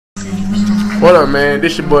What up, man?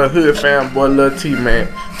 This your boy Hood Fam, boy Lil-T, man.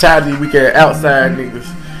 Tired of these weekend outside niggas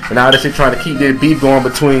and all that shit trying to keep this beef going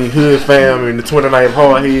between Hood Fam and the 29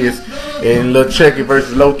 Hardheads and Lil Chucky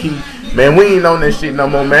versus Low-Key. Man, we ain't on that shit no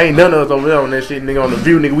more, man. Ain't none of us over there on that shit, nigga. On the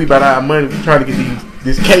view, nigga, we about our money. We trying to get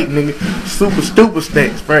this cake, nigga. Super stupid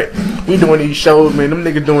stacks, right? We doing these shows, man. Them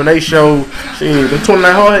niggas doing they show. Shit, the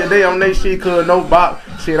 29 Hardheads, they on they shit, cause no bop.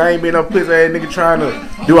 Shit, I ain't been no pussy ass nigga trying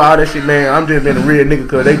to do all that shit, man. I'm just being a real nigga,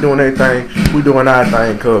 cause they doing their thing. We doing our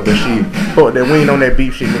thing, cuz. But shit, fuck that. We ain't on that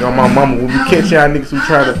beef shit, nigga. On my mama, when we catch y'all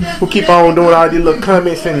niggas who keep on doing all these little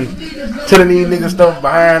comments and telling these niggas stuff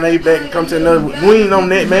behind their back and come to another. We ain't on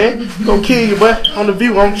that, man. Go kill you, boy. On the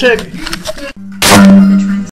view, I'm checking.